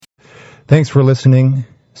Thanks for listening.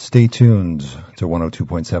 Stay tuned to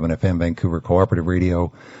 102.7 FM Vancouver Cooperative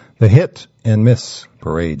Radio. The Hit and Miss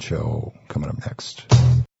Parade Show coming up next.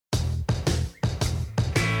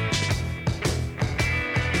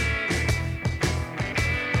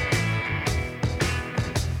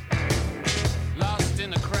 Lost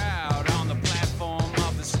in the crowd on the platform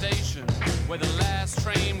of the station where the last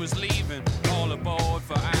train was leaving, all aboard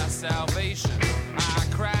for our salvation. I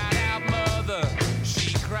cried out, mother,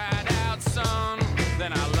 she cried out, son,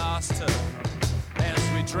 then I lost her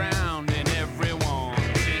as we drowned in everyone.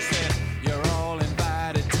 She said, you're all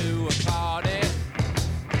invited to a party,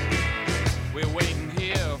 we're waiting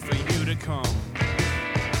here for you to come,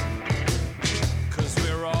 'cause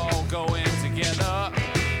we're all going together,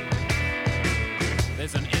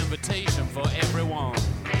 there's an invitation for everyone.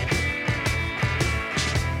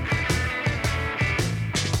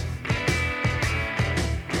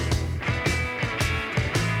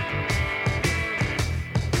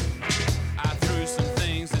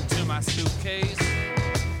 Suitcase.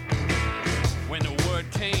 When the word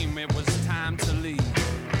came, it was time to leave.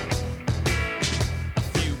 A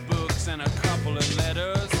few books and a couple of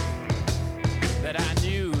letters that I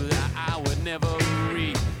knew that I would never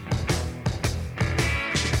read.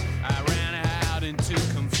 I ran out into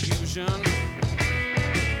confusion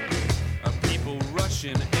of people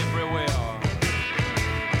rushing everywhere.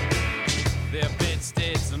 Their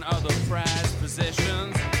bedsteads and other prized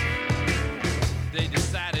possessions they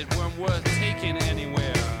decided weren't worth taking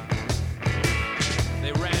anywhere.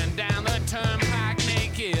 They ran down the turnpike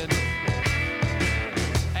naked,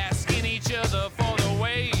 asking each other for the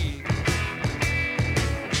way.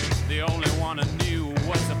 The only one who knew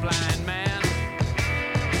was a blind man,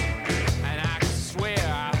 and I swear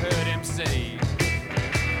I heard him say,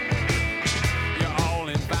 you're all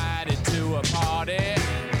invited to a party,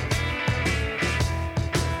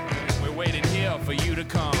 we're waiting here for you to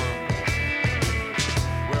come.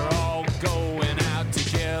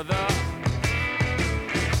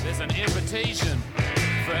 There's an invitation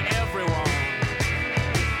for everyone.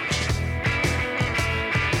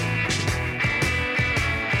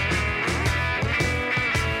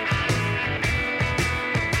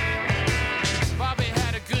 Bobby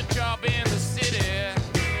had a good job in the city.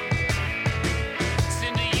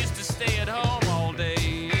 Cindy used to stay at home all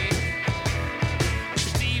day.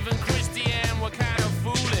 Steve and Christiane were kind of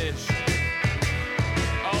foolish,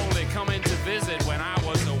 only coming to visit when I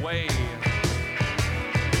was away.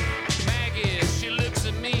 Maggie, she looks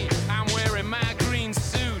at me, I'm wearing my green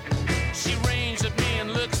suit. She ranges at me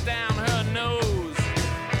and looks down her nose.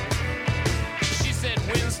 She said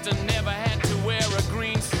Winston never had to wear a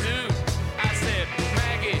green suit. I said,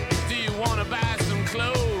 Maggie, do you want to buy some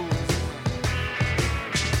clothes?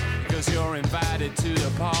 Because you're invited to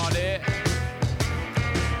the party.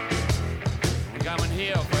 We're coming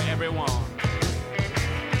here for everyone.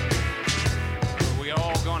 We're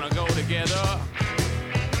all gonna go together.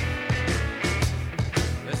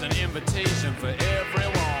 There's an invitation for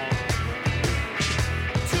everyone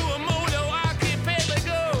to a moto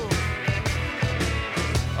archipelago.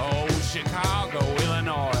 Oh, Chicago,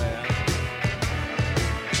 Illinois,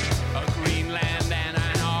 a Greenland and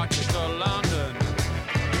Antarctica, London,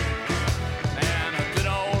 and a good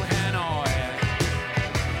old Hanoi.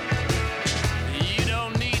 You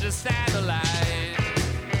don't need a satellite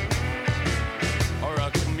or a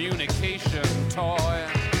communication toy.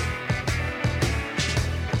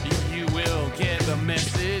 You will get the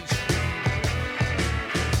message.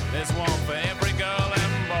 There's one for every girl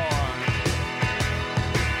and boy.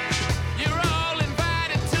 You're all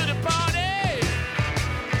invited to the party.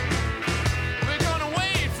 We're gonna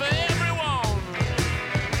wait for everyone.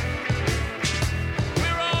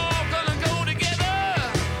 We're all gonna go together.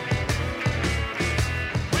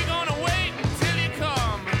 We're gonna wait until you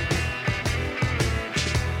come.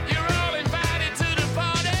 You're all invited to the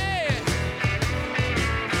party.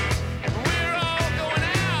 We're all going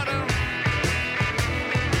out,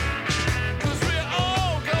 'cause we're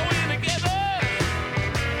all going together.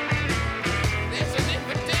 There's an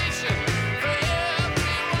invitation for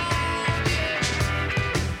everyone, yeah.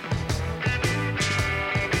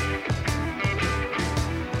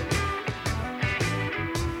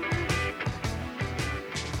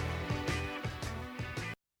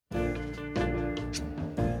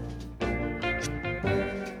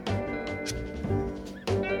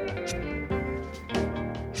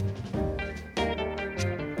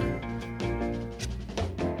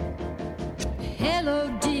 Hello,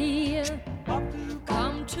 dear.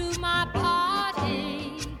 Come to my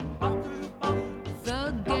party.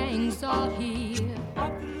 The gang's all here.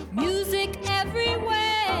 Music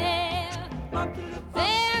everywhere.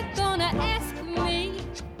 They're gonna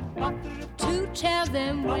tell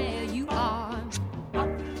them where you are?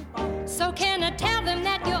 So can I tell them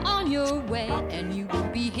that you're on your way and you will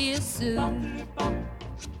be here soon?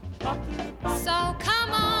 So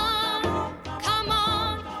come on,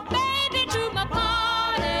 baby, to my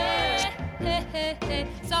party. Hey, hey, hey.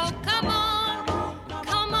 So come on,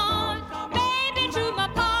 baby, to my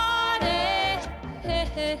party. Hey,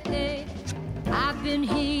 hey, hey. I've been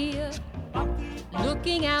here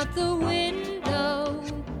looking out the window.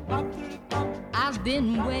 I've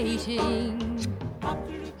been waiting,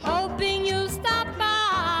 hoping you'll stop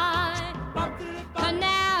by. And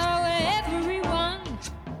now everyone,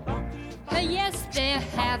 yes, they're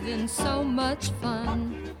having so much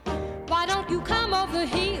fun. Why don't you come over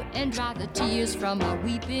here and dry the tears from my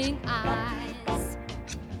weeping eyes?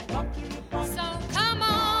 So come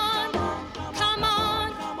on,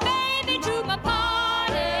 baby, to my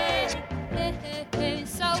party. Hey, hey, hey.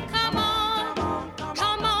 So come on,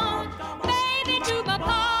 baby, to my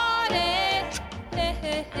party. Hey,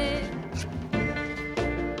 hey, hey.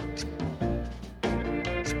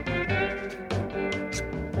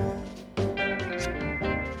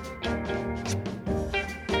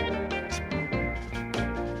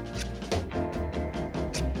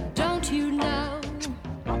 Don't you know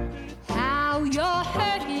how you're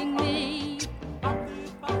hurting me?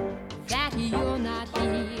 That you're not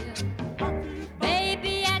here,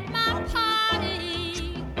 baby, at my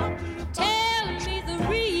party. Tell me the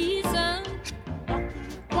reason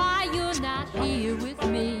why you're not here with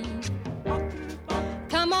me.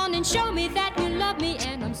 Come on and show me that you love me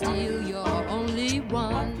and I'm still your only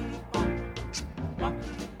one.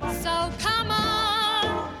 So come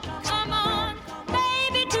on,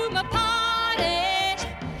 baby, to my party.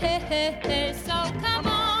 Hey, hey, hey. So come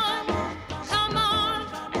on,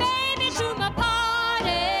 baby, to my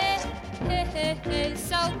party. Hey, hey, hey.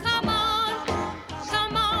 So come on,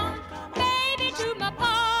 baby, to my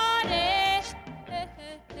party. Hey,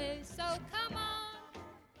 hey, hey. So come on.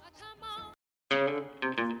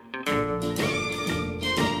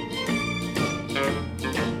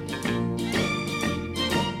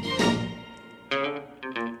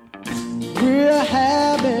 We're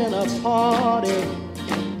having a party,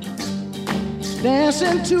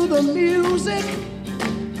 dancing to the music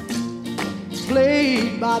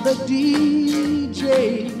played by the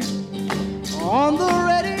DJ on the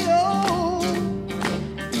radio.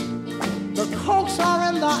 The Cokes are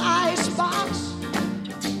in the icebox,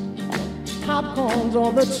 popcorn's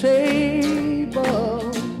on the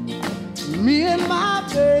table. Me and my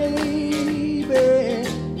baby,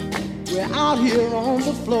 we're out here on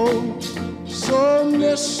the floor. So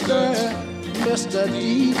Mr.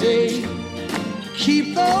 DJ,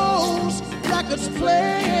 keep those records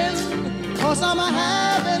playing, 'cause I'm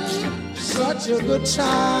having such a good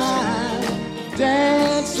time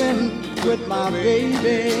dancing with my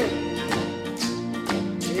baby.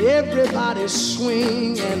 Everybody's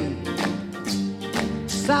swinging.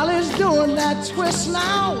 Sally's doing that twist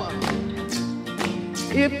now.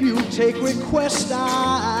 If you take requests,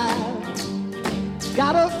 I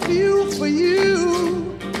got a few for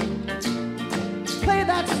you. Play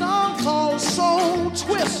that song called Soul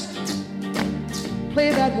Twist.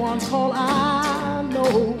 Play that one called I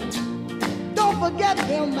Know. Don't forget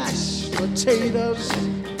them mashed potatoes.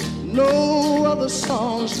 No other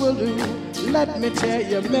songs will do. Let me tell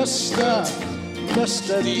you, Mr.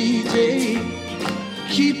 DJ,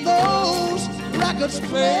 keep those records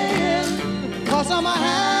playing, 'cause I'm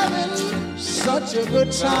having such a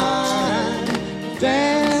good time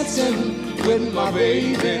dancing with my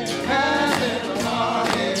baby, having a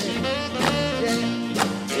party.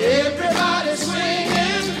 Yeah. Everybody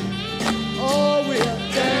swinging, oh, we're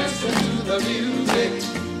dancing to the music.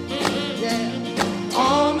 Yeah.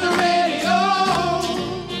 On the radio,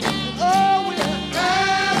 oh, we're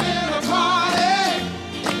having a party.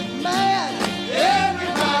 Man,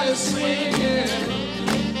 everybody's swinging,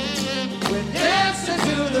 we're dancing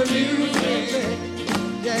to the music.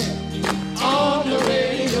 Yeah. On the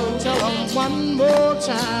radio, tell them one more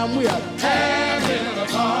time, we are having a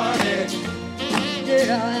party.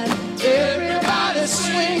 Yeah, and everybody's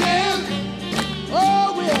swinging.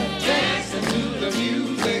 Oh, we're dancing to the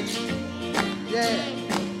music.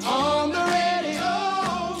 Yeah, on the radio,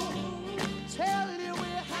 tell you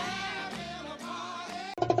we're having a party.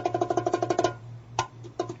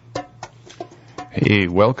 Hey,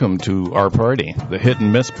 welcome to our party, the Hit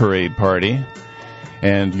and Miss Parade Party.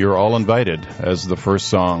 And you're all invited, as the first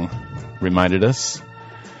song reminded us.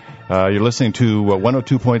 You're listening to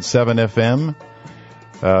 102.7 FM,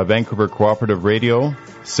 Vancouver Cooperative Radio,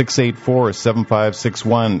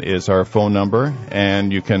 684-7561 is our phone number,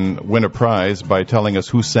 and you can win a prize by telling us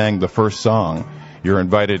who sang the first song. You're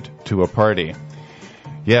invited to a party.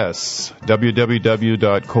 Yes,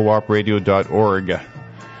 www.coopradio.org.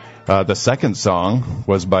 The second song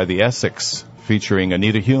was by the Essex, featuring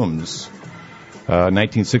Anita Humes.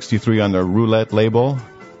 1963 on the Roulette label,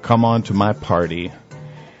 Come On to My Party.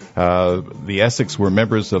 The Essex were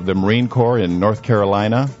members of the Marine Corps in North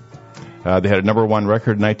Carolina. They had a number one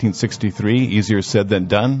record in 1963, Easier Said Than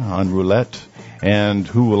Done on Roulette, and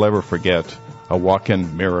Who Will Ever Forget, A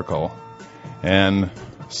Walk-In Miracle. And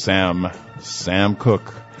Sam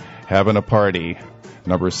Cooke, Having a Party,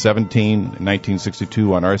 number 17,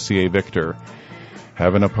 1962 on RCA Victor,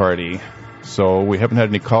 Having a Party. So we haven't had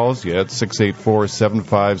any calls yet,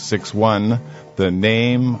 684-7561, the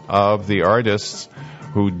name of the artists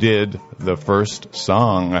who did the first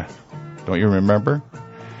song. Don't you remember?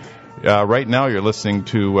 Right now you're listening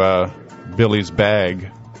to Billy's Bag.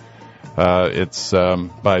 It's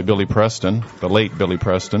by Billy Preston, the late Billy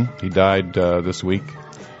Preston. He died this week.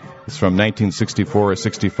 It's from 1964 or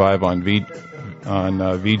 65 on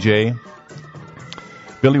VJ.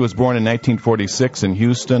 Billy was born in 1946 in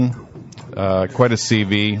Houston. Quite a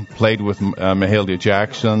CV. Played with Mahalia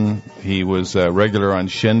Jackson. He was regular on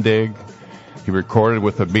Shindig. He recorded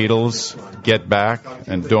with the Beatles, Get Back,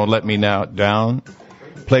 and Don't Let Me Down.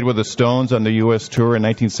 Played with the Stones on the U.S. tour in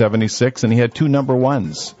 1976, and he had two number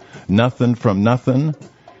ones, Nothing from Nothing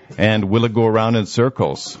and Will It Go Around in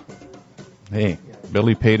Circles. Hey,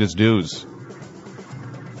 Billy paid his dues.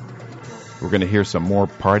 We're going to hear some more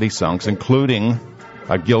party songs, including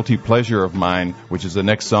a guilty pleasure of mine, which is the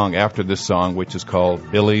next song after this song, which is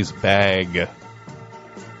called Billy's Bag.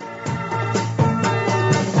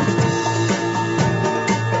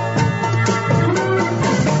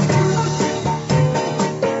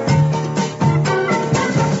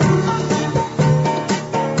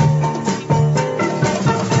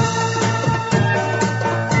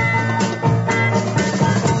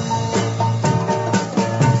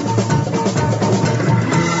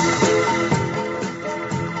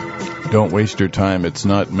 Don't waste your time. It's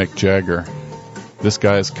not Mick Jagger. This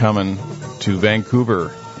guy's coming to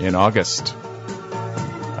Vancouver in August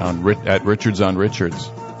at Richards on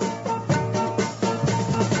Richards.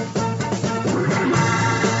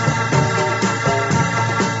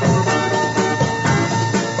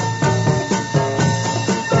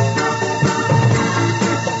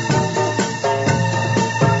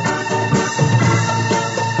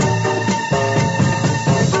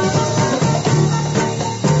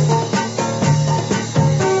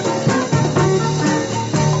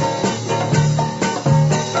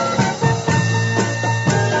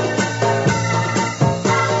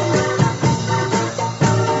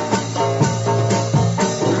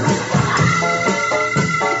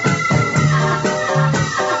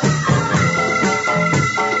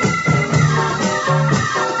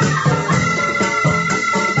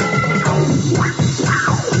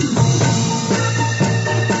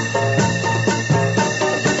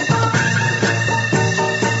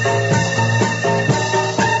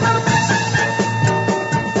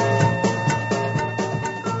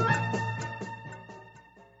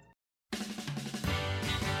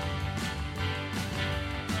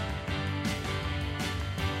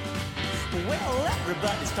 Well,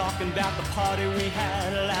 everybody's talking about the party we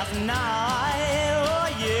had last night. Oh,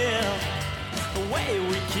 yeah. The way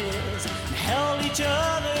we kissed and held each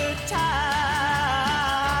other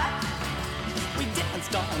tight. We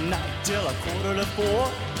danced all night till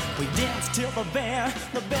 3:45. We danced till the band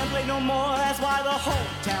played no more. That's why the whole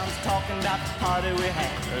town's talking about the party we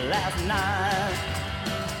had last night.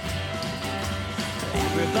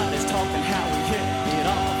 Everybody's talking how we hit it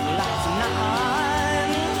off last night.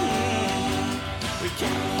 We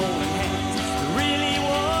kept holding hands, it really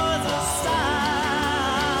was a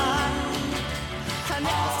sign. I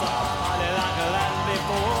never saw a party like that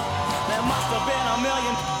before. There must have been a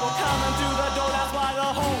million people coming through the door. That's why the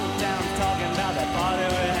whole town's talking about that party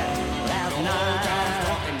we had last night. The whole town's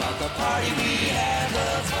talking about the party we had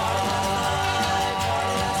last night.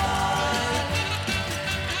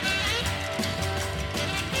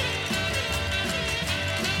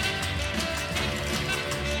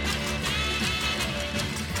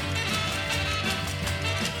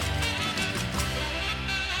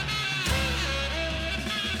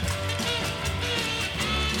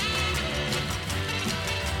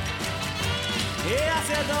 Yeah, I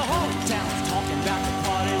said the whole town's talking about the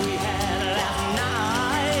party we had last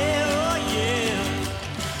night. Oh, yeah.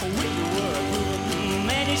 We were moving,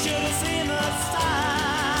 man, you should have seen the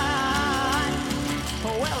sight.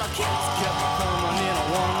 Well, the kids kept coming in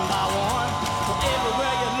one by one.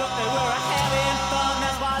 Everywhere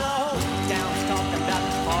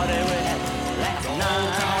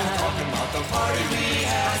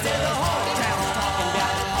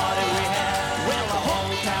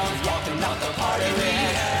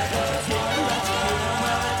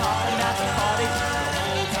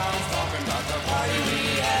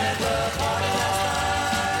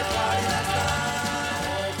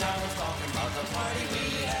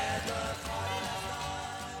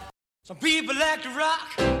people like to rock,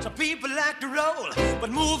 some people like to roll, but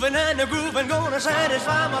moving and the grooving gonna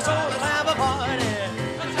satisfy my soul. Let's have a party.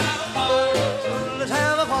 Let's have a party. Let's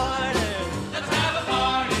have a party. Let's have a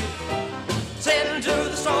party. Sailing to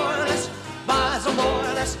the store, let's buy some more.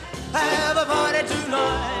 Let's have a party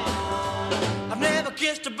tonight. I've never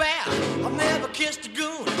kissed a bear, I've never kissed a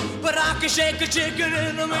goon, but I can shake a chicken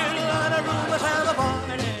in the middle of the room. Let's have a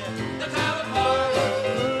party. Let's have a party.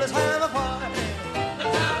 Let's have a party.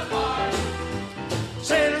 Let's have a party.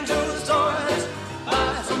 Sailing to the store, let's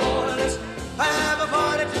buy some more. Let's have a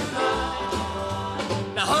party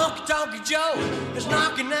tonight. Now Honky Tonk Joe is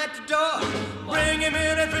knocking at the door. Bring him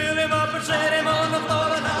in and fill him up and set him on the floor.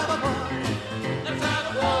 Let's have a party. Let's have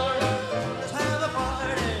a party. Let's have a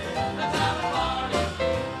party. Let's have a party.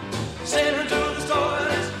 Sailing to the store,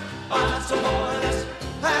 let's buy some more. Let's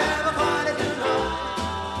have a party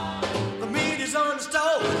tonight. The meat is on the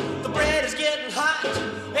stove, the bread is getting hot.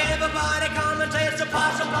 Everybody come and taste the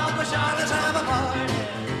possum papa shot. Let's have a party.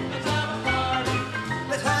 Let's have a party.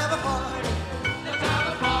 Let's have a party. Let's have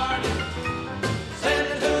a party.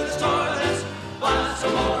 Sailing to the store, let's buy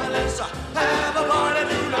some more. Let's have a party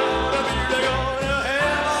tonight. We're gonna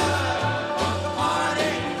have a party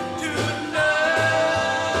tonight.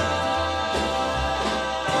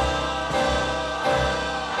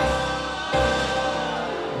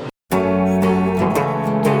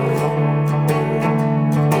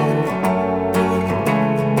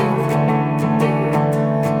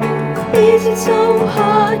 Is it so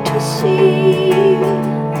hard to see?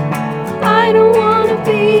 I don't wanna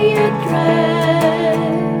be a drag.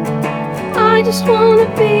 I just wanna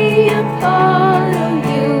be a part of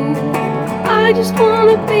you. I just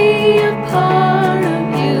wanna be a part of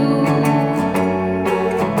you.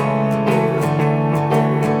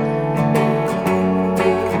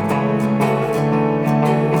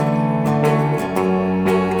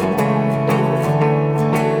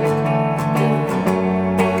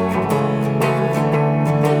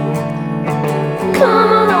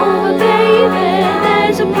 Come on over, baby,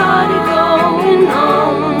 there's a party going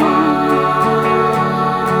on.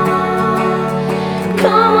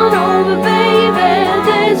 Come on over, baby,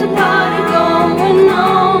 there's a party going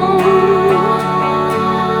on.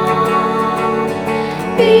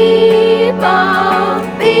 Bebop,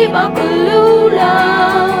 bebop-a-lula.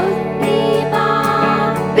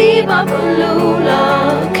 Bebop, bebop-a-lula.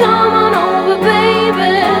 Come on over, baby,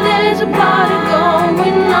 there's a party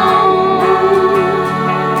going on.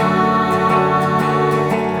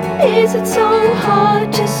 Is it so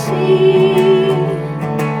hard to see?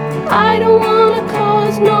 I don't wanna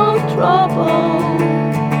cause no trouble.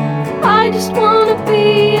 I just wanna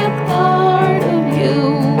be a part of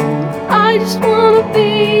you. I just wanna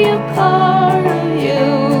be a part of you.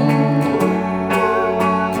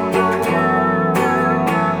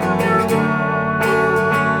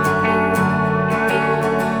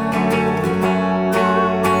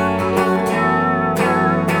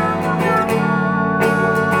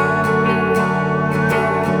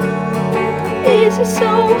 Is it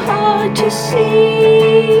so hard to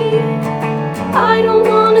see? I don't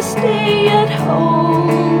wanna stay at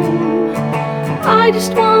home. I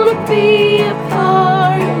just wanna be a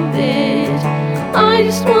part of it. I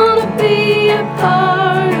just wanna be a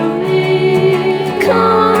part of it.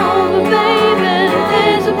 Come on over, baby,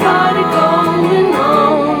 there's a party going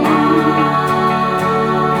on.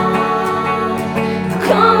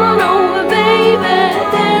 Come on over, baby,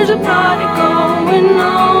 there's a party going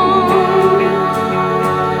on.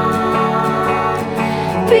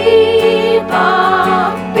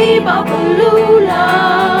 Bebop, bebop-a-lula.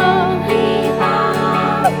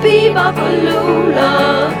 Bebop, bebop-a-lula.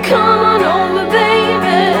 Come on over,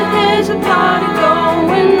 baby, there's a party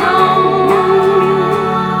going on.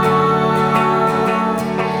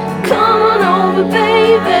 Come on over,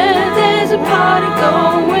 baby, there's a party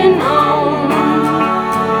going on.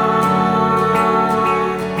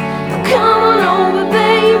 Come on over,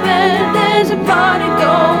 baby, there's a party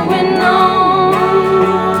going on.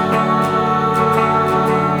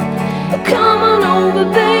 Come on over,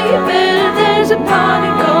 baby, there's a party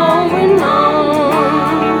going on.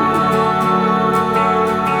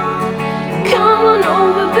 Come on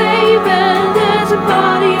over, baby, there's a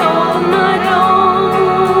party all night long.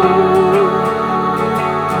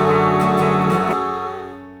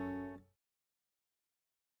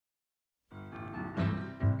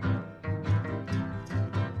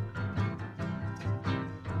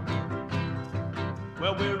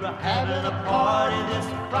 Well, we're having a party this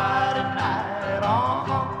Friday night,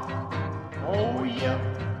 oh yeah.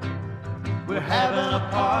 We're having a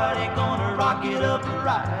party, gonna rock it up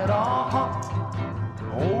right,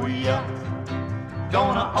 oh yeah.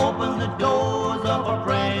 gonna open the doors of a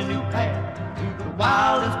brand new pad to the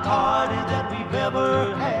wildest party that we've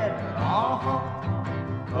ever had. Uh-huh.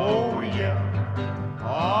 Oh, yeah.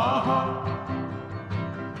 Uh-huh.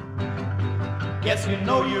 Guess you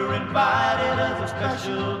know you're invited as a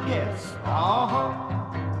special guest. Uh-huh.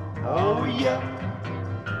 Oh, yeah.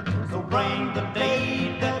 So bring the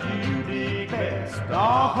date that you dig best.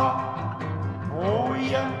 Uh-huh. Oh,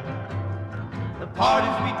 yeah. The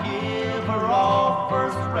parties we give are all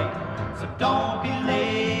first rate. So don't be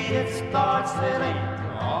late, it starts at 8.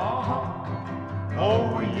 Uh-huh.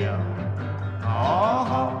 Oh, yeah.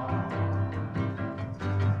 Uh-huh.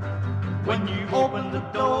 When you open the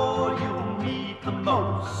door, you'll meet the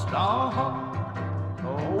most. Uh-huh.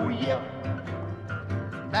 Oh, yeah.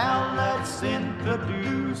 Now let's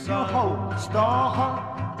introduce your host. Uh-huh.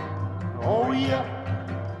 Oh, yeah.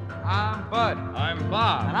 I'm Bud. I'm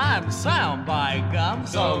Bob. And I'm Sam by gum.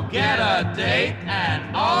 So get a date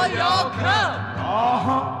and all y'all come.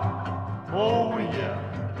 Uh-huh. Oh, yeah.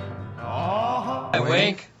 Uh-huh. Hey,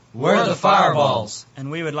 Wink. We're the Fireballs.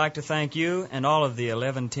 And we would like to thank you and all of the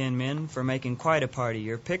 1110 men for making quite a party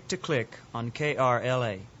your pick to click on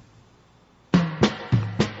KRLA.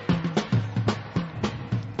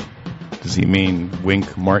 Does he mean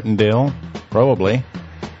Wink Martindale? Probably.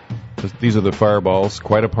 These are the Fireballs,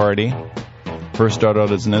 quite a party. First started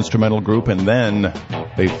out as an instrumental group, and then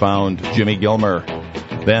they found Jimmy Gilmer.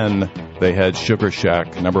 Then they had Sugar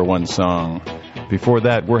Shack, #1 song. Before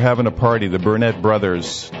that, We're Having a Party, the Burnett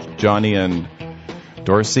Brothers, Johnny and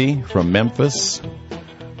Dorsey from Memphis,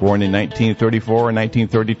 born in 1934 and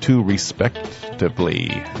 1932,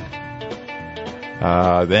 respectively.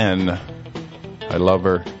 Then, I love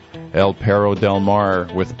her, El Perro Del Mar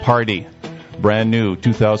with Party. Brand new,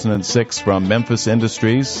 2006 from Memphis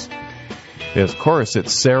Industries. Of course,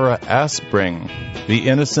 it's Sarah Aspring, the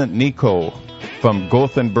Innocent Nico from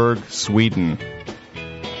Gothenburg, Sweden.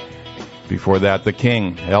 Before that, The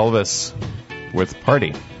King, Elvis with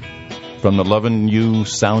Party. From the Lovin' You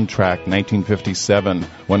soundtrack, 1957,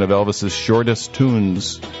 one of Elvis's shortest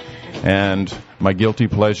tunes. And my guilty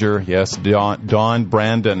pleasure, yes, Don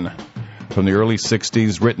Brandon from the early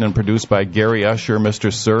 60s, written and produced by Gary Usher,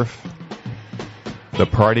 Mr. Surf. The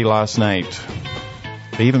Party Last Night.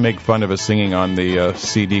 They even make fun of us singing on the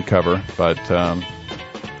CD cover, but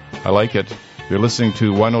I like it. You're listening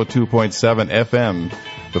to 102.7 FM.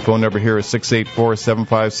 The phone number here is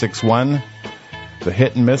 684-7561. The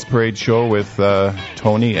Hit and Miss Parade Show with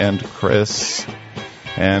Tony and Chris.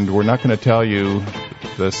 And we're not going to tell you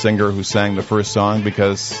the singer who sang the first song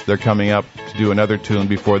because they're coming up to do another tune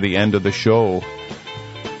before the end of the show.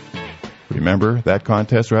 Remember that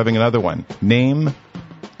contest? We're having another one. Name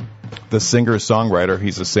the singer-songwriter,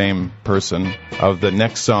 he's the same person, of the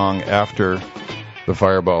next song after the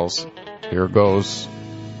Fireballs. Here goes.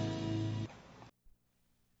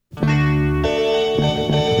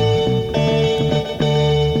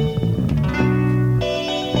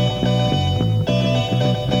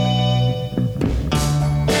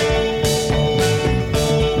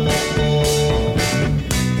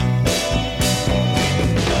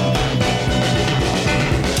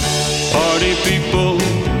 Party people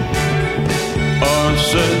are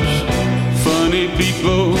such funny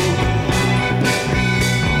people.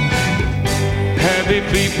 Happy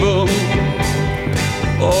people,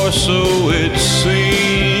 or so it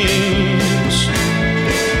seems.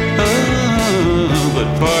 But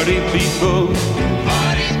party people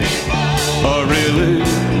are really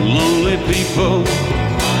lonely people.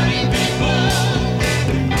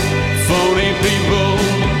 Phony people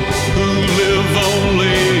who live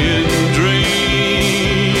only in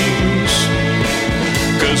dreams.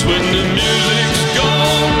 'Cause when the music's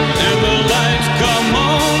gone and the lights come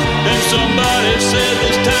on and somebody says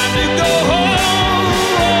it's time to go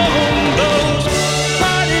home, those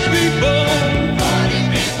party people,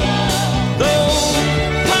 those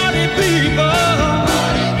party people,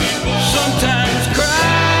 sometimes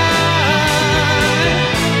cry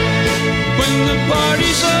when the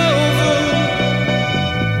party's over.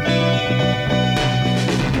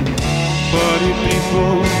 Party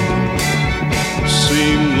people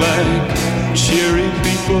seem like cheery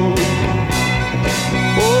people.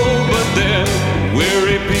 Oh, but they're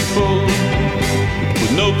weary people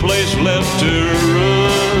with no place left to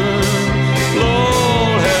run.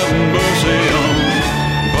 Lord have mercy on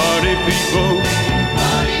party people.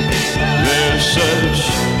 They're such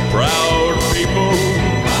proud people.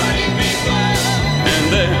 And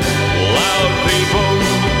they're loud people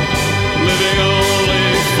living only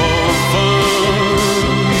for fun.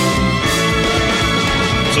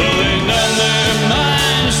 So they numb their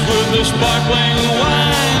minds with the sparkling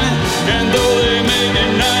wine, and though they may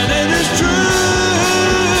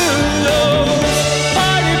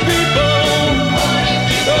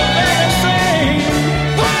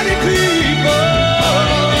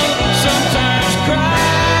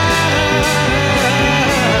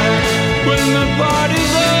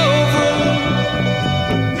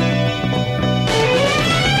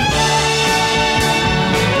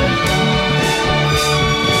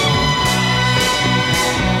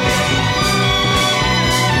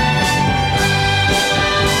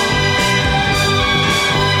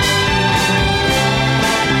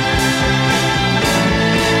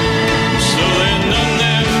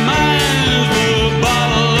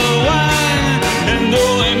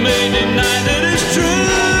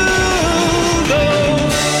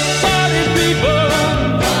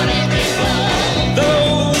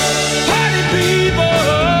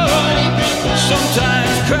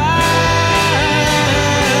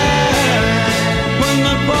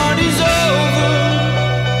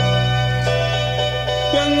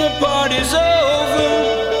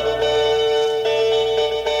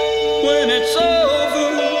when it's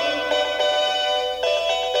over,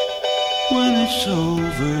 when it's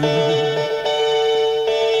over.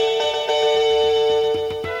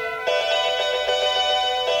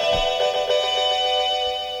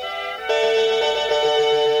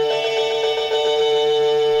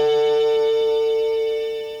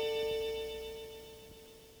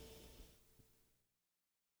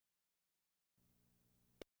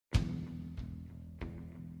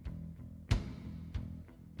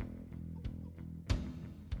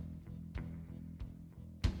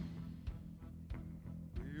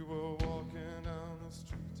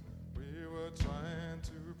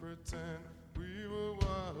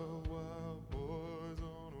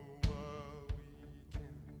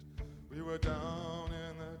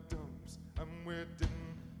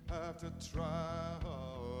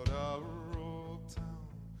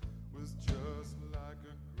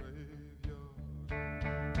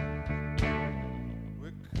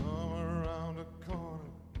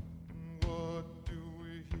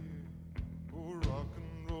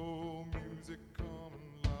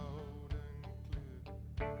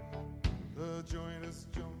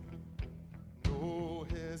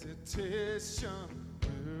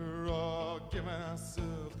 We're all giving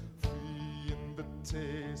ourselves free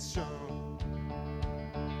invitation.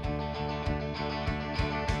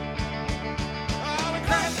 Oh, we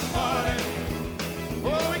crashed the party.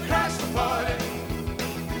 Oh, we crashed the party.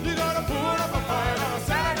 You gotta put up a fight on a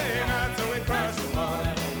Saturday night, so we crashed the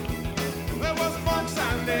party. There was Fox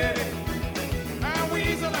and Eddie, and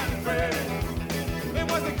Weasel and Freddy. It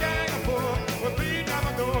was a gang of four with beat down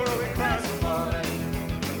the door, we crashed the party.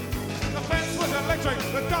 Electric,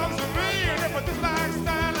 the dogs were mean, they put this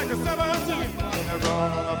lifestyle like a 17. They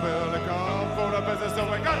run on the building, come for the business, so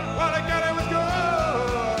we got what I got, it was good.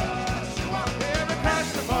 Yeah, we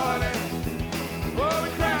crashed the party. Oh, we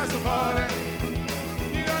crashed the party.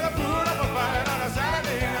 You gotta put up a fight on a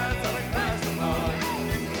Saturday night, so we crashed the party.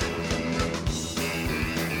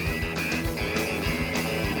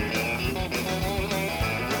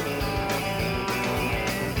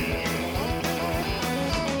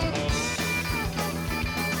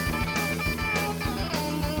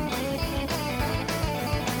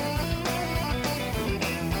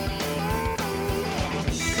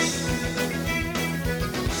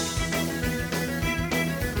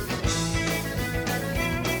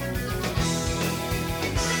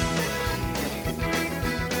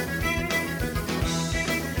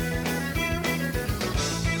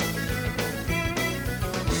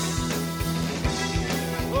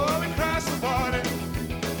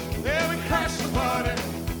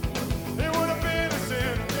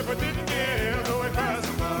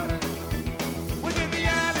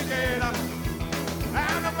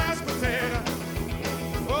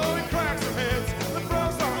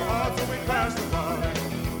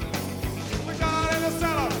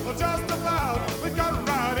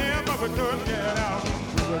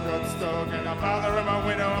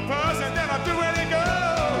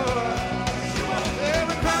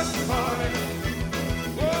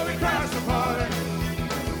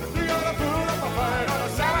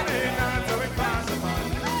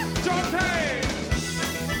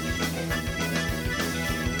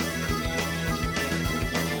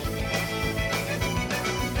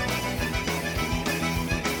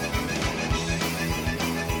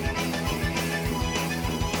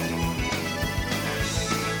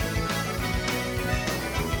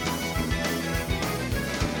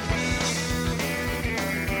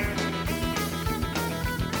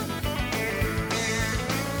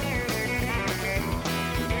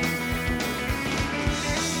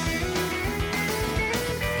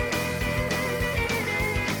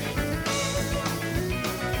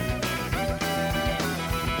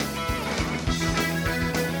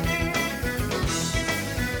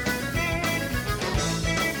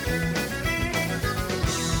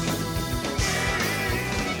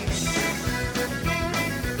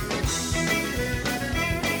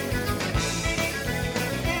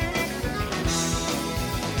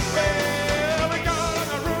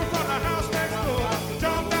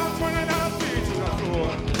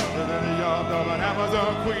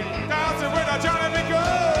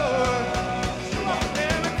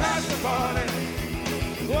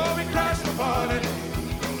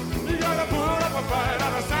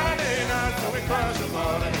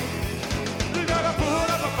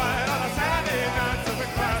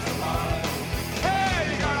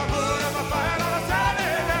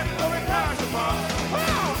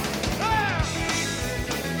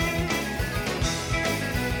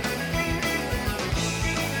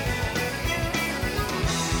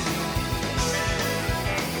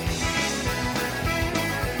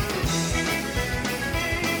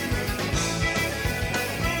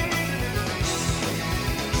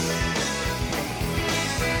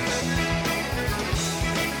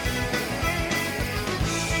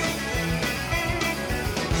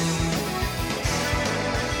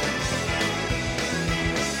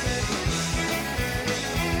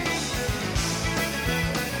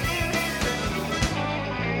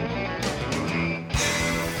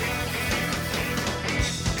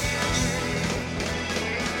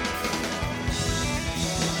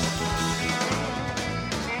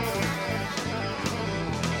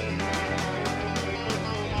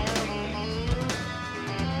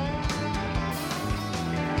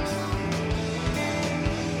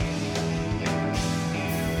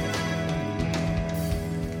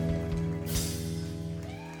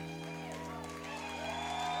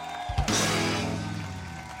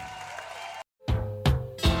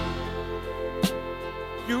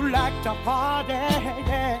 like to party,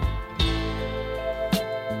 yeah.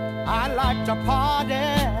 I like to party.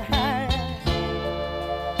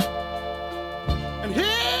 And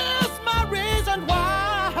here's my reason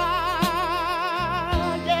why,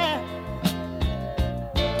 yeah.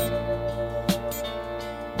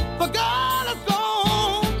 The girl is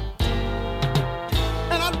gone,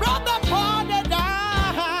 and I'd rather party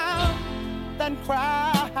down than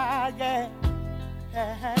cry, yeah.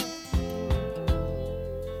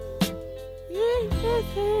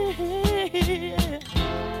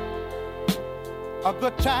 A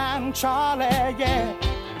good time, Charlie, yeah,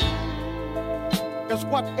 is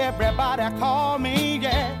what everybody call me,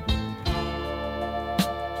 yeah.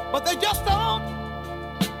 But they just don't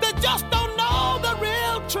know the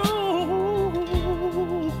real truth.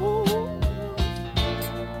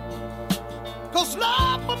 'Cause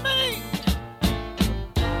love for me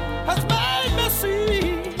has made me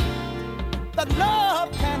see that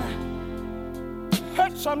love can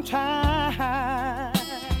hurt sometimes,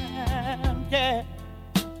 yeah.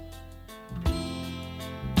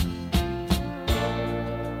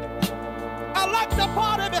 I like to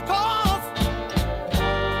party because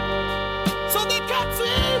so they can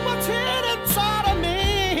see what's hidden inside of me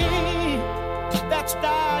that's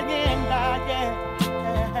dying, dying.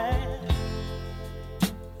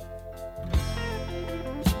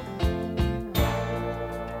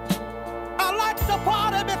 I like to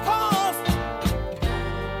party because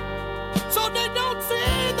so they don't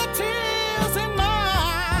see the tears in my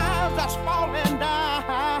eyes that's falling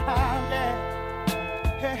down, yeah.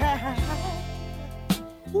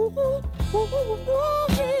 Ooh, ooh, ooh, ooh,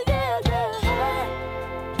 yeah, yeah.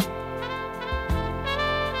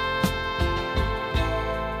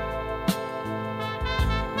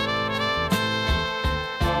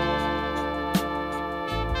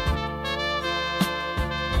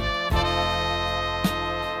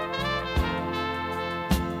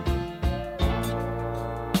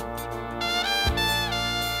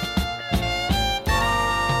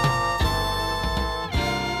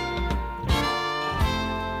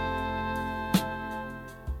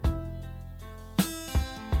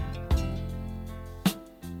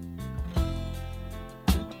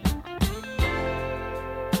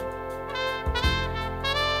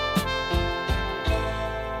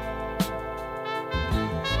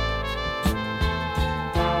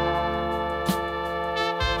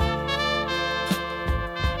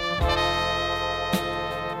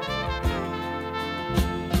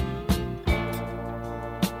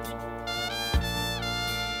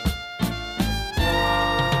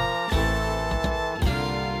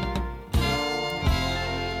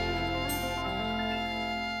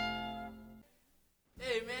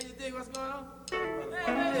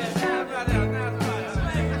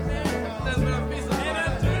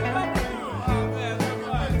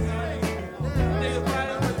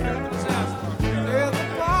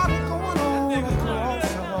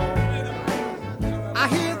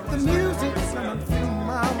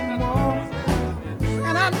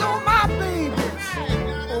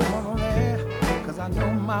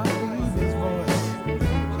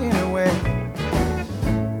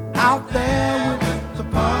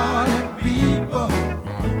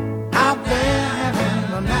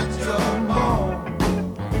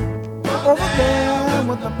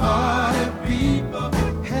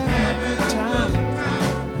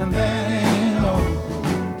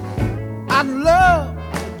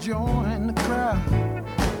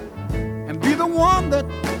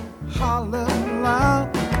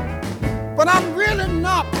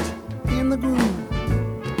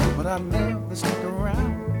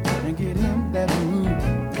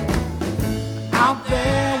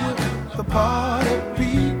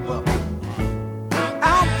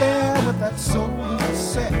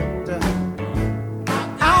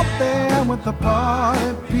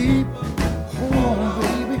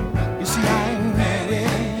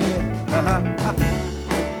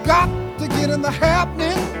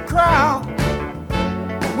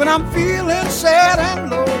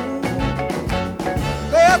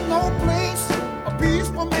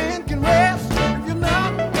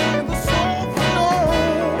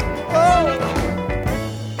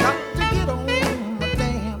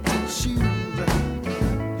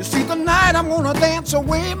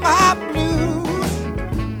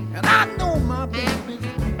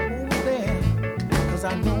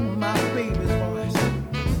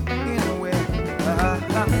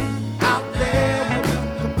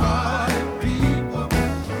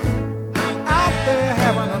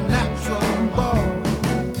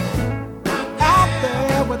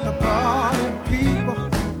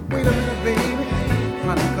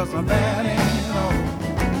 Cause I'm bad and all.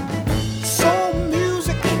 Soul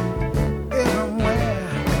music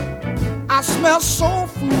soul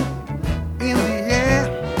food in the air.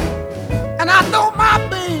 And I know my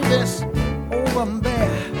baby's over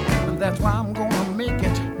there, and that's why I'm gonna make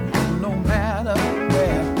it no matter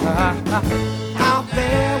where. Out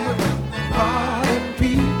there with the party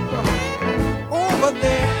people, over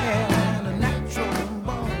there in the natural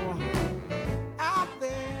bar. Out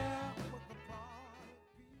there with the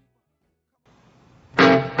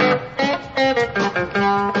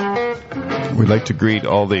party. We'd like to greet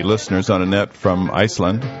all the listeners on a net from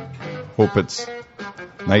Iceland. Hope it's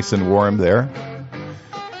nice and warm there.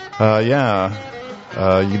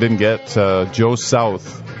 You didn't get Joe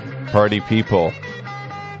South, Party People,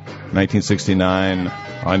 1969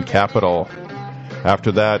 on Capitol.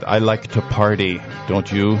 After that, I Like to Party,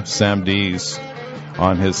 Don't You? Sam Dees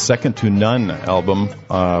on his Second to None album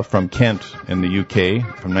from Kent in the UK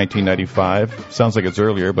from 1995. Sounds like it's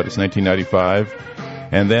earlier, but it's 1995.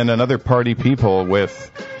 And then another Party People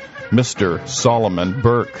with Mr. Solomon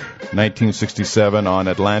Burke, 1967 on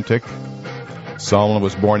Atlantic. Solomon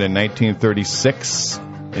was born in 1936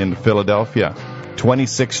 in Philadelphia.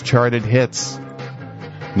 26 charted hits.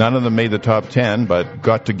 None of them made the top 10, but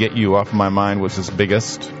Got to Get You Off My Mind was his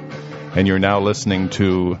biggest. And you're now listening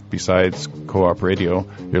to, besides Co-op Radio,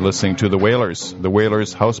 you're listening to the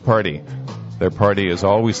Wailers House Party. Their party is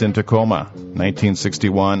always in Tacoma,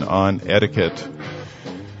 1961 on Etiquette.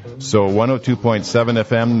 So 102.7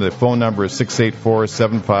 FM, the phone number is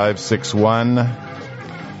 684-7561.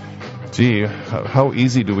 Gee, how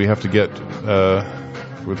easy do we have to get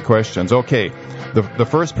with questions? Okay, the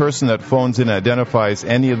first person that phones in identifies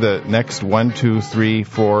any of the next 1, 2, 3,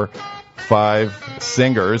 4, 5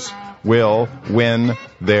 singers will win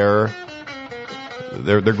their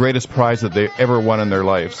greatest prize that they ever won in their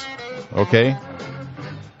lives. Okay?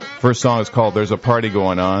 First song is called There's a Party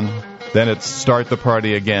Going On. Then it's Start the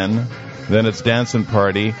Party Again. Then it's Dancin'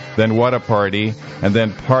 Party. Then What a Party. And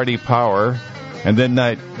then Party Power. And then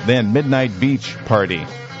Midnight Beach Party.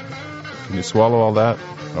 Can you swallow all that?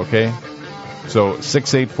 Okay. So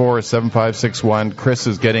 684-7561. Chris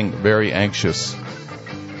is getting very anxious.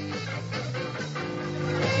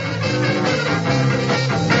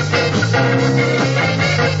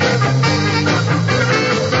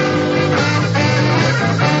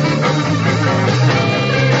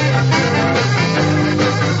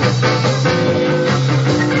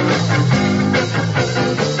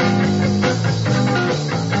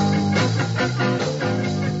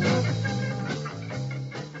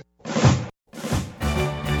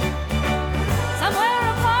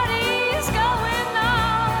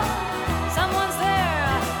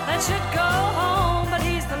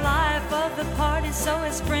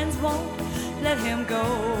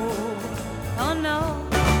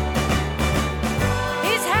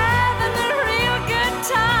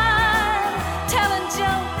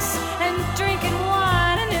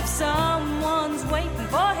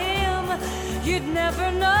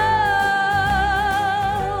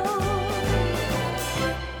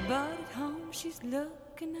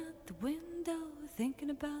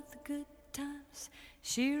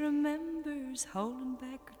 She remembers holding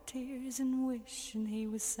back her tears and wishing he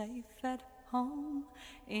was safe at home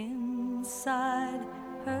inside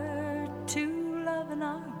her two loving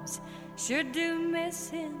arms. Sure do miss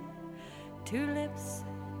him. Two lips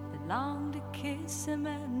that long to kiss him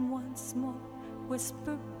and once more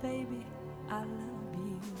whisper, baby, I love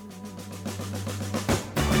you.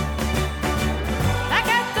 Back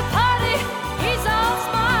at the party, he's all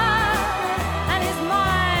smile, and his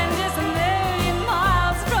mind is a million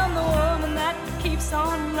miles from the woman that keeps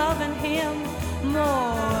on loving him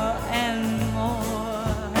more and more.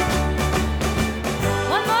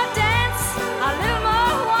 One more dance, a little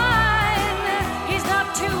more wine. He's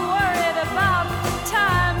not too worried about the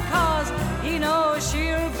time, 'cause he knows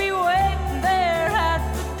she'll be waiting there at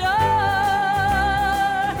the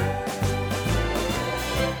door.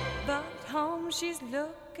 But home she's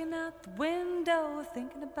looking out the window,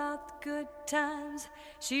 thinking about the good times.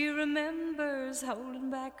 She remembers holding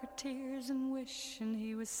back her tears and wishing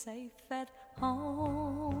he was safe at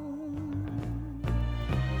home.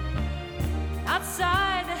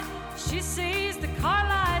 Outside, she sees the car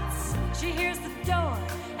lights. She hears the door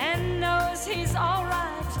and knows he's all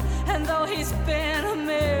right. And though he's been a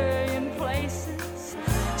million places,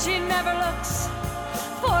 she never looks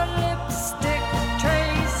for lipstick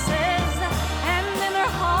traces. And in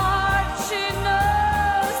her heart, she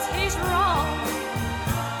knows he's wrong.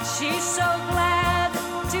 She's so glad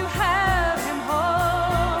to have him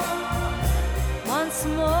home. Once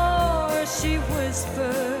more, she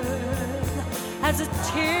whispered, as a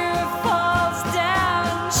tear falls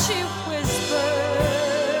down, she whispers.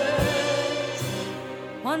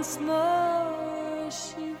 Once more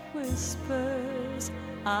she whispers,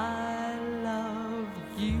 I love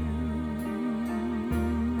you.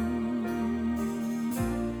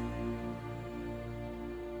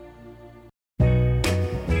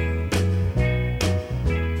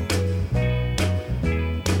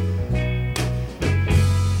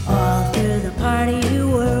 All through the party you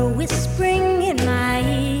were whispering in my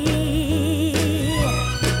ear,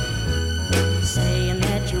 saying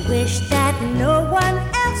that you wish that no one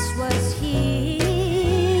else was here.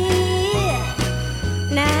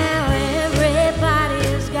 Now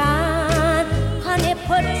everybody's gone, honey,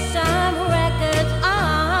 put some records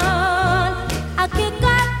on. I'll kick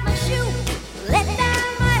off my shoe, let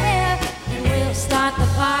down my hair, and we'll start the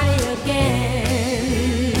party again.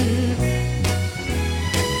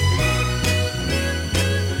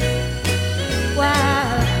 While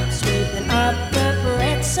I'm sweeping up the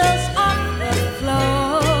pretzels off the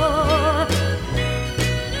floor,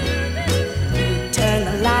 you turn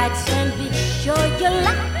the lights and be sure you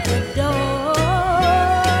lock the door.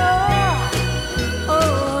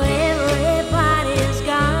 Oh, everybody's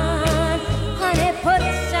gone, honey, put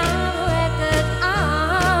some records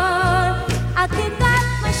on. I'll kick off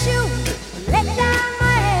my shoes, let down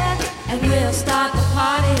my hair, and we'll start the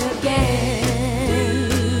party again.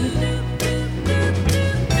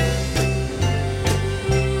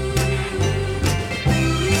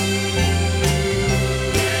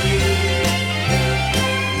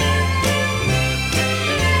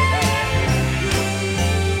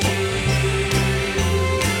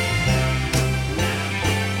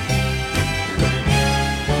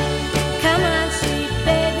 Come on, sweet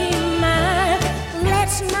baby mine,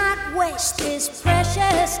 let's not waste this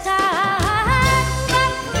precious time.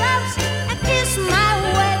 Get close and kiss my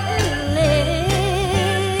wet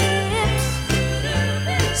lips.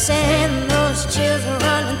 Send those chills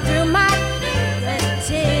running through my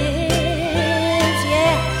fingertips.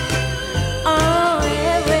 Yeah. Oh,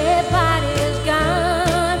 everybody's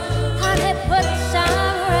gone, honey, put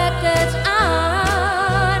some records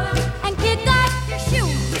on and kick off your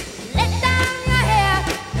shoes, let down your hair,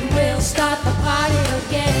 and we'll start the party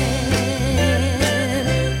again.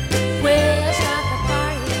 We'll start the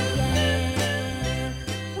party again.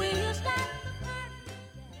 We'll start the party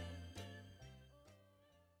again.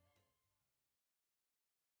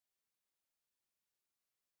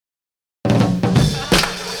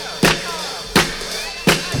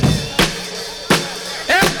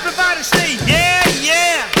 Everybody say yeah,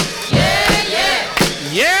 yeah. Yeah, yeah.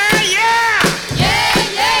 Yeah, yeah. Yeah,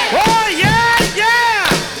 yeah. Oh, yeah, yeah.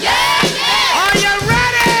 Yeah, yeah. Are you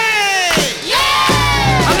ready?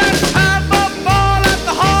 Yeah. Let's have a ball at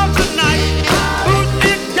the hall tonight. Boot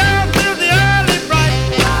it down till the early bright.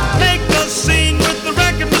 Make a scene with the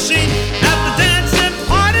record machine at the dancing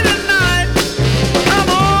party tonight. Come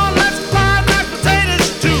on, let's fry mashed potatoes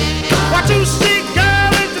too. What you see,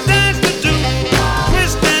 girl, is the dance to do.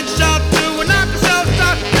 Twist and shout to a knock yourself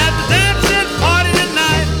out at the dancing party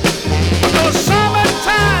tonight. Because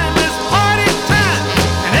summertime is party time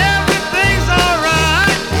and everything's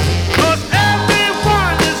alright. Because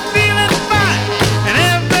everyone is feeling fine and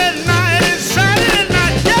every night is Saturday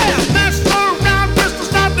night. Yeah, mess around, crystal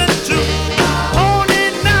stopping too. Hold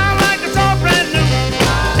it now like it's all brand new.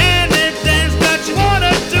 Any dance that you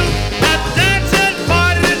wanna do at the dancing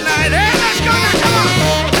party tonight. Hey, let's go now, come on.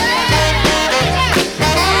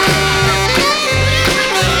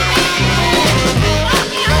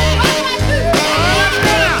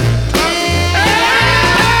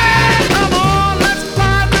 Come on, let's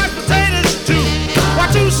fry mashed potatoes too. What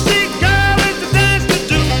you see, girl, is the dance to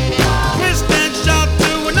do. Twist and shout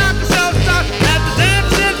to a knock yourself out at the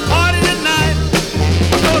dancing party tonight.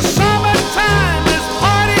 Because summertime is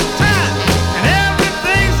party time and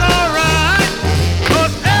everything's alright.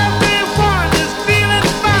 Because everyone is feeling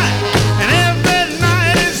fine and every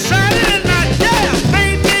night is Saturday night. Yeah,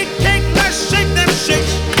 baby cake, let's shake them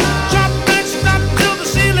shakes. Jump and stop till the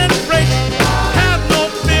ceiling breaks. Have no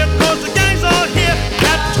fear, cause the gang's all here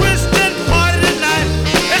at the twisted party tonight.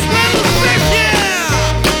 It's Little Fish here.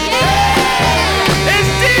 It's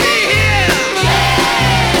Dee here.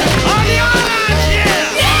 All the others here.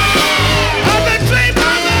 All the Dream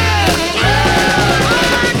Brothers.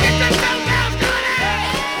 Get the young girls going.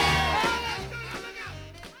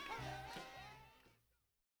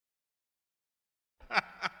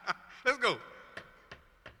 Let's go.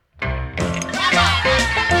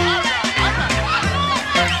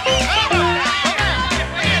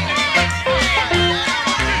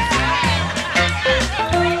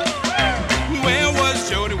 Where was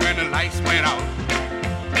Jody when the lights went out?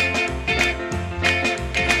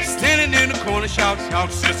 Standing in the corner, shout,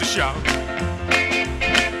 shout, sister, shout.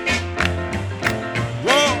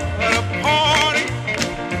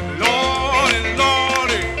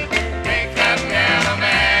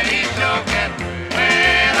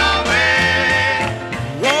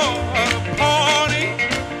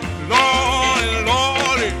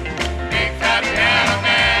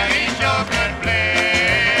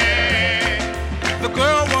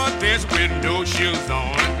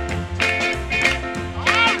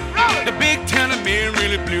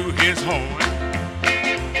 blew his horn.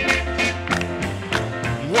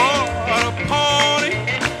 What a party,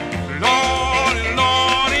 Lordy,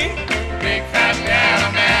 Lordy. Big fat piano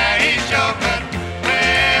man, he sure could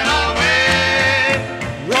play away.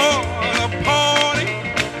 What a party,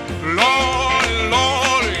 Lordy,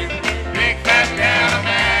 Lordy. Big fat piano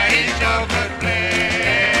man, he sure could play.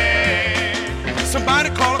 Somebody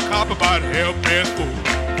call a cop about helpless fool.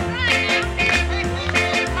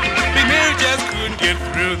 Big Mary just couldn't get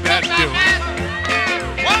through that door.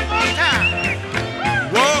 One more time.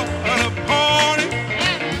 What a party,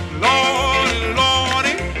 Lordy,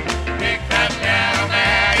 Lordy. Big fat piano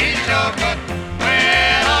man, he sure could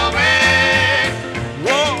play away.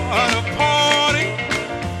 What a party,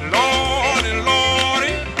 Lordy,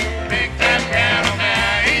 Lordy. Big fat piano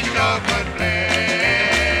man, he sure could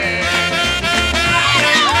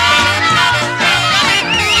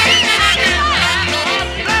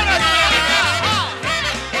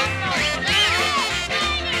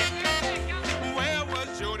Where was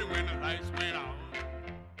Jody when the lights went out?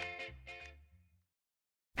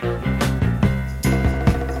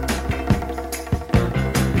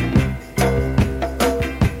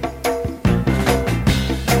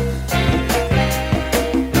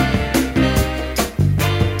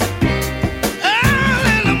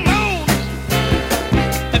 Early in the morning,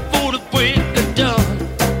 before the break of dawn,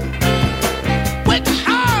 work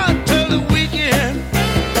hard till the weekend,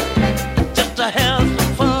 just to have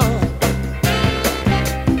some fun.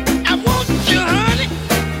 I want you, honey,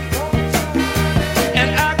 and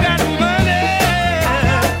I got money,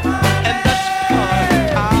 and that's party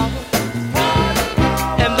power,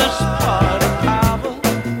 and that's party power.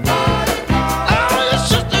 All your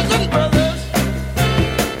sisters and brothers,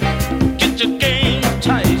 get your game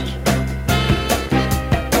tight.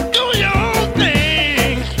 Do your own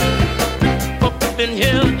thing up in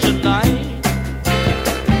here tonight.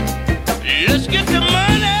 Let's get the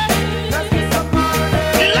money.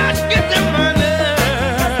 Let's get the money.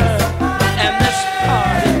 And this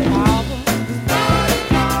party power.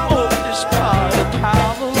 Oh, this party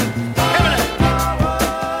power.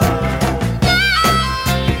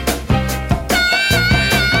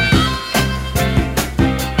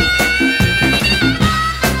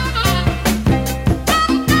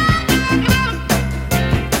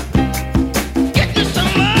 Get you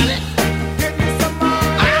some money.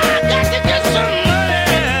 I got to get some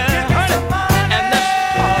money. And this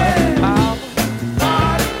party power.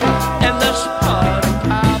 And this party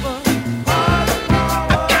power.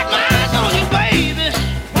 I got my eyes on you, baby.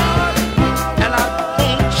 And I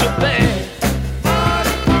want you bad.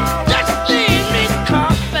 Just leave me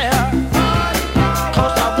coffee.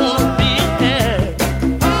 'Cause I wanna be here.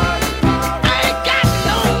 I ain't got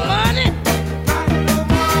no money.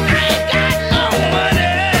 I ain't got no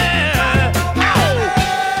money.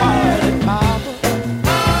 Party power.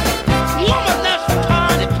 Woman, that's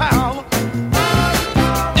party power.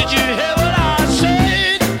 Did you hear what I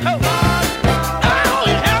said? Oh,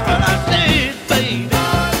 you hear what I said, baby?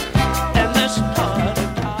 And that's party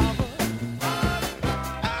power.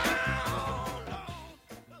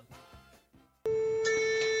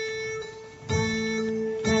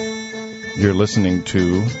 You're listening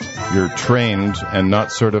to your trained and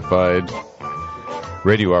not certified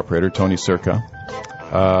radio operator, Tony Circa.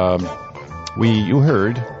 You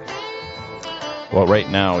heard, well, right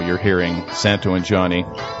now you're hearing Santo and Johnny,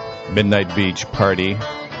 Midnight Beach Party,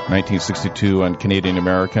 1962 on Canadian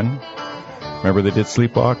American. Remember they did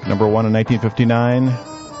Sleepwalk, number 1 in 1959?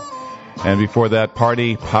 And before that,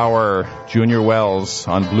 Party Power, Junior Wells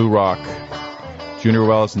on Blue Rock. Junior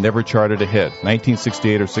Wells never charted a hit,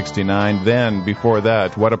 1968 or 69. Then, before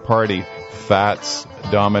that, What a Party, Fats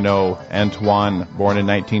Domino Antoine, born in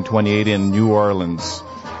 1928 in New Orleans.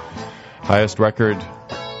 Highest record,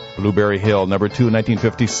 Blueberry Hill, number 2,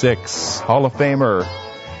 1956. Hall of Famer.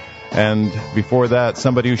 And before that,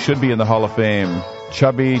 somebody who should be in the Hall of Fame,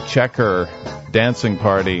 Chubby Checker, Dancing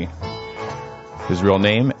Party. His real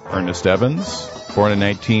name, Ernest Evans, born in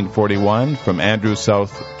 1941 from Andrews,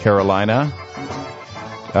 South Carolina.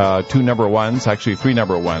 2 number ones, actually 3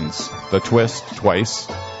 number ones. The Twist twice,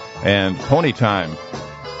 and Pony Time.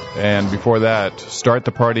 And before that, Start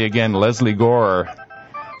the Party Again, Leslie Gore.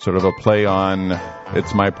 Sort of a play on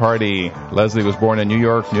It's My Party. Leslie was born in New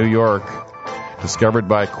York, New York. Discovered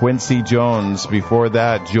by Quincy Jones. Before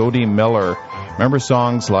that, Jody Miller. Remember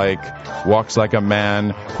songs like Walks Like a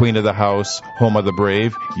Man, Queen of the House, Home of the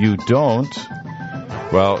Brave? You don't?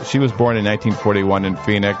 Well, she was born in 1941 in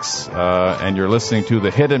Phoenix, and you're listening to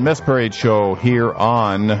the Hit and Miss Parade show here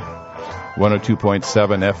on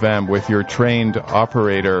 102.7 FM with your trained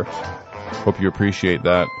operator. Hope you appreciate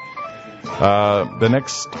that. The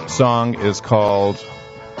next song is called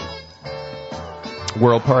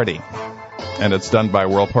World Party, and it's done by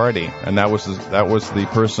World Party, and that was the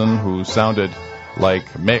person who sounded like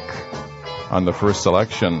Mick on the first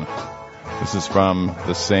selection. This is from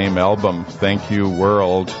the same album, Thank You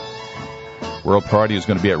World. World Party is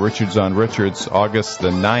going to be at Richards on Richards August the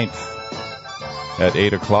 9th at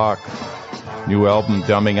 8 o'clock. New album,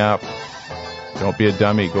 Dumbing Up. Don't be a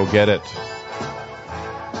dummy, go get it.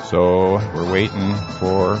 So we're waiting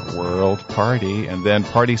for World Party, and then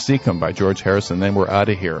Party Seekum by George Harrison, then we're out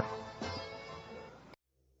of here.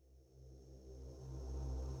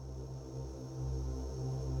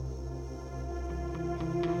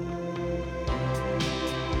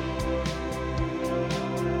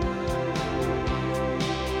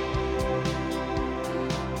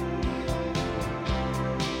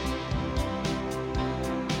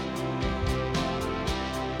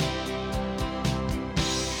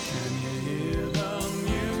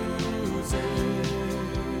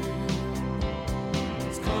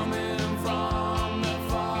 Coming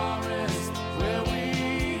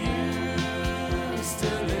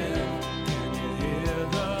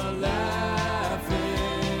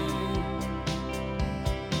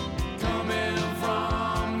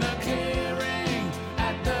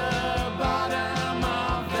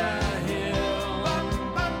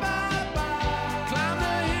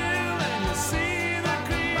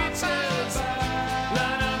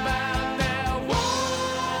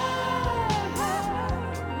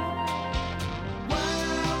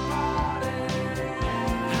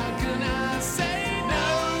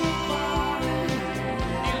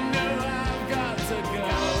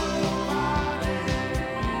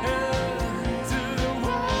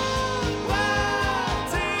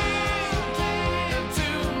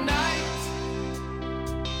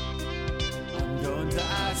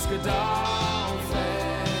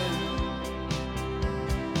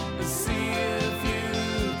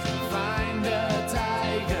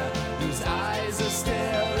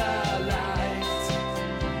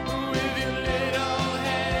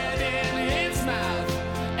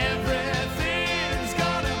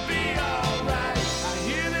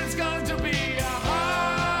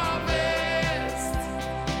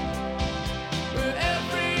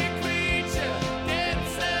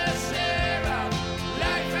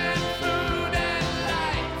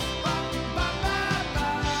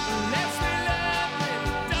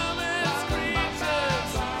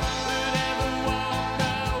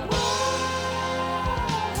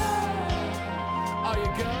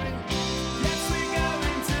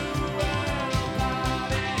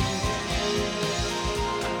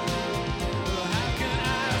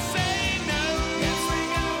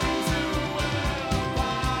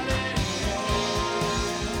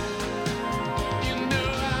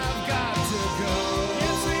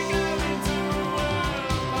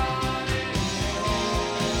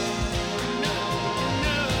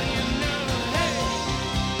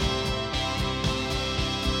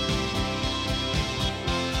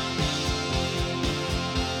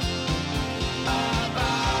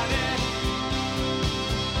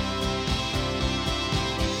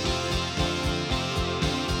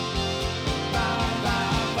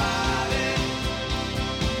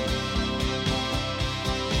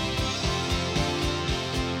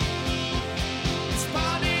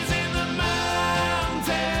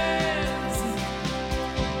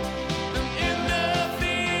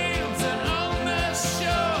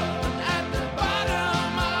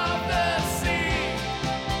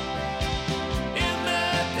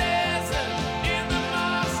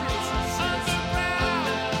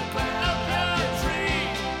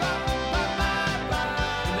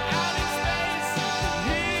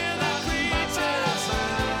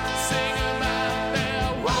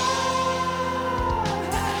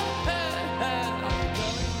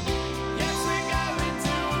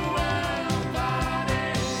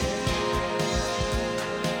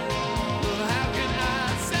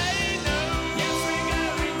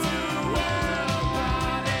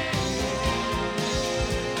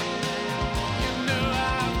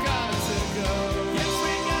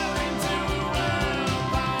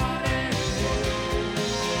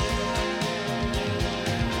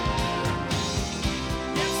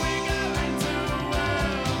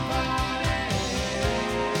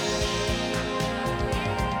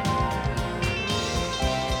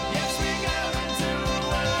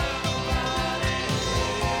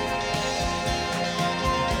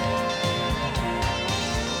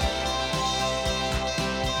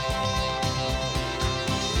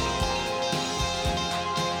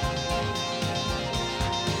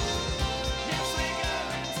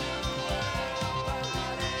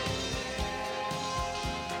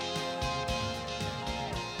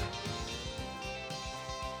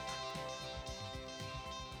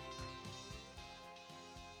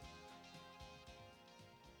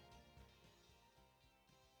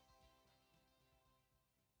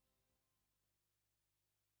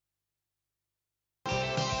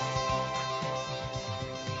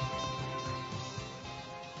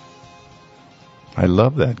I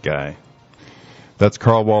love that guy. That's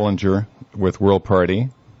Carl Wallinger with World Party.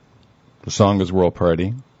 The song is World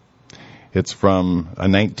Party. It's from a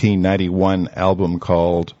 1991 album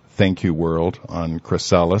called Thank You World on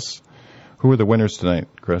Chrysalis. Who are the winners tonight,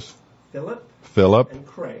 Chris? Philip. And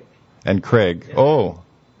Craig. And Craig. Yeah. Oh,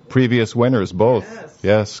 previous winners, both.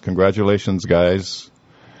 Yes, congratulations, guys.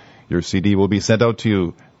 Your CD will be sent out to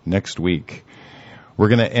you next week. We're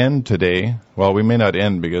going to end today. Well, we may not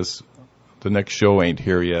end because the next show ain't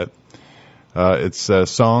here yet. It's a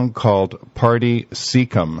song called Party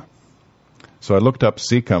Seacom. So I looked up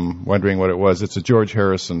Seacom, wondering what it was. It's a George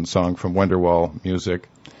Harrison song from Wonderwall Music.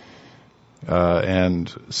 And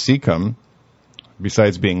Seacom,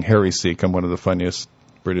 besides being Harry Seacom, one of the funniest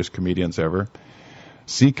British comedians ever,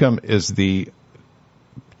 Seacom is the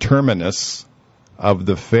terminus of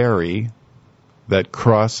the ferry that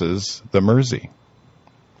crosses the Mersey.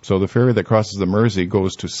 So the ferry that crosses the Mersey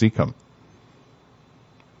goes to Seacom.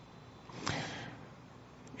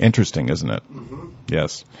 Interesting, isn't it? Mm-hmm.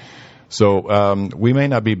 Yes. So we may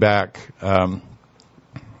not be back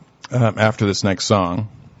after this next song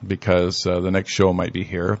because the next show might be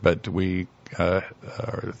here, but we are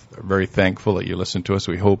very thankful that you listened to us.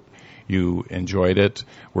 We hope you enjoyed it.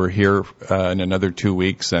 We're here in another 2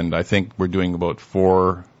 weeks, and I think we're doing about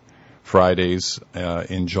 4 Fridays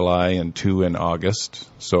in July and 2 in August.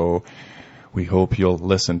 So we hope you'll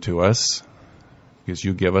listen to us because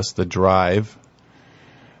you give us the drive.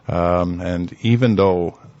 And even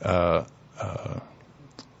though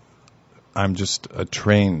I'm just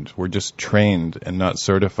we're just trained and not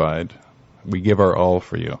certified, we give our all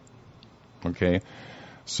for you. Okay?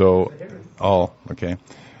 So, all. Okay?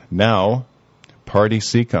 Now, Party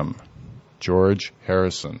Seacom, George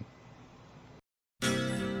Harrison.